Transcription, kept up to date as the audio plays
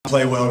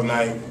play well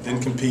tonight.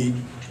 Didn't compete.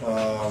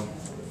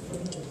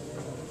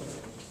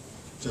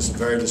 Just a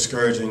very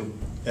discouraging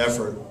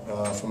effort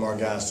from our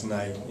guys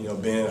tonight. You know,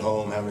 being at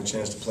home, having a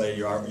chance to play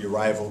your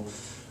rival,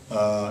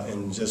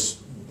 and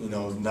just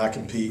not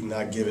compete and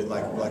not give it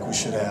like we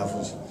should have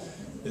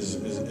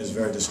is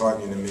very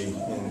disheartening to me.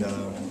 And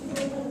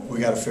we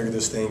got to figure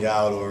this thing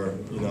out, or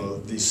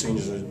these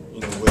seniors are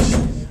which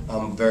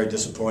I'm very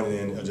disappointed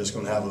in, are just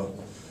going to have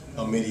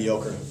a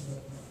mediocre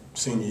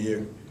senior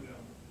year.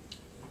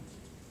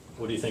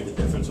 What do you think the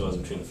difference was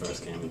between the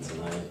first game and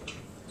tonight?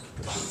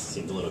 It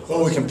seemed a little close.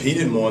 Well, we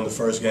competed more in the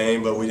first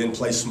game, but we didn't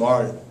play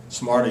smarter.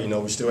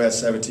 We still had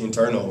 17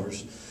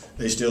 turnovers.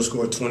 They still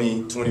scored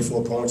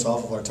 24 points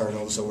off of our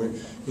turnovers. So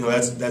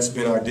that's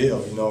been our deal.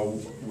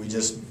 We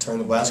just turn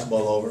the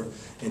basketball over,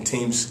 and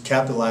teams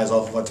capitalize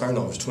off of our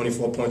turnovers.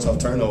 24 points off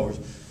turnovers,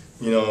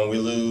 and we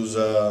lose,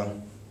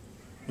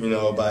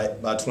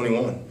 by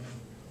 21.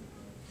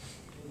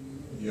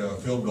 Yeah,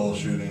 field goal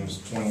shooting was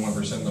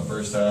 21% in the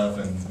first half,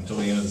 and until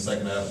the end of the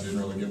second half, it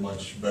didn't really get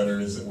much better.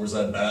 Was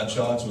that bad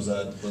shots?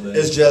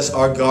 It's just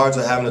our guards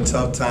are having a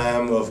tough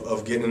time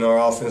of getting in our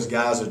offense.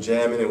 Guys are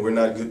jamming, and we're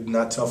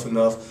not tough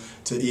enough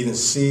to even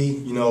see.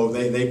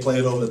 They play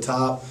it over the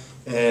top,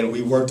 and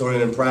we worked on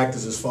it in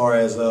practice as far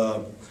as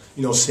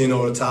seeing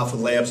over the top for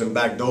layups and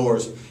back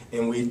doors,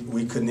 and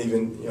we couldn't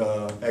even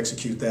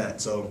execute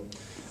that. So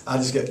I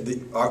just get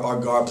our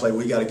guard play.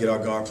 We got to get our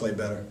guard play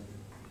better.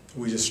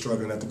 We're just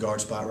struggling at the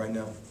guard spot right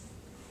now.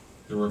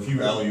 There were a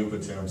few alley-oop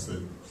attempts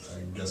that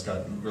I guess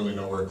got really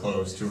nowhere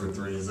close, 2 or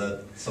 3. Is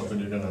that something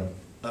you're going to...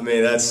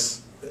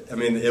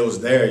 it was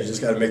there. You just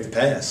got to make the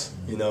pass.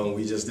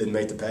 We just didn't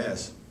make the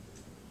pass.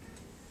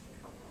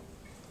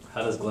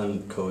 How does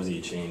Glenn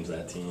Cozy change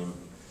that team?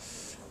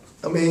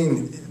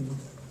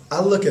 I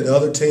look at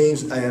other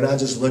teams and I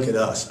just look at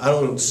us. I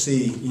don't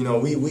see,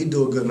 we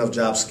do a good enough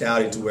job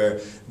scouting to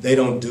where they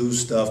don't do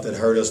stuff that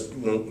hurt us,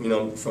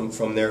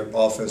 from their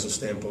offensive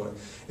standpoint.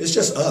 It's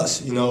just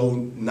us,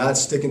 not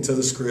sticking to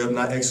the script,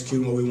 not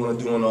executing what we want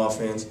to do on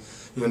offense,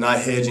 not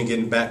hedging,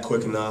 getting back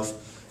quick enough,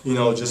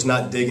 just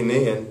not digging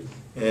in.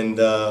 And,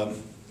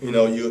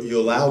 you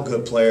allow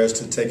good players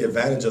to take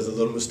advantage of the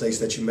little mistakes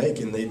that you make,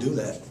 and they do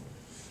that.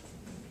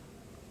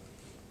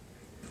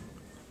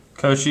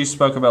 Coach, you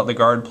spoke about the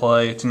guard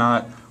play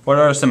tonight. What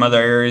are some other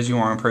areas you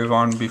want to improve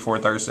on before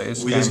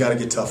Thursday's We game? just got to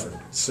get tougher.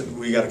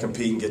 We got to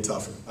compete and get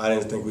tougher. I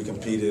didn't think we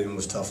competed and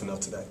was tough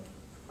enough today.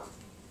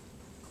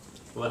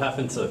 What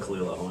happened to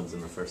Khalil Owens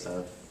in the first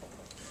half?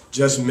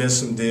 Just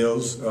missed some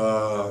deals.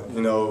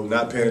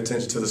 Not paying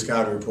attention to the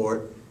scouting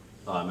report.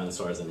 I meant as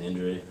far as an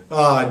injury.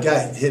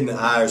 Got hit in the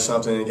eye or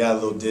something and got a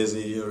little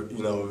dizzy. Or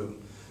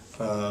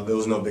there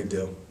was no big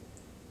deal.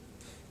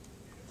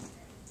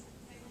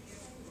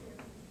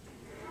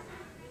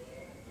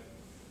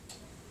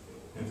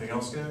 Anything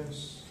else,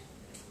 guys?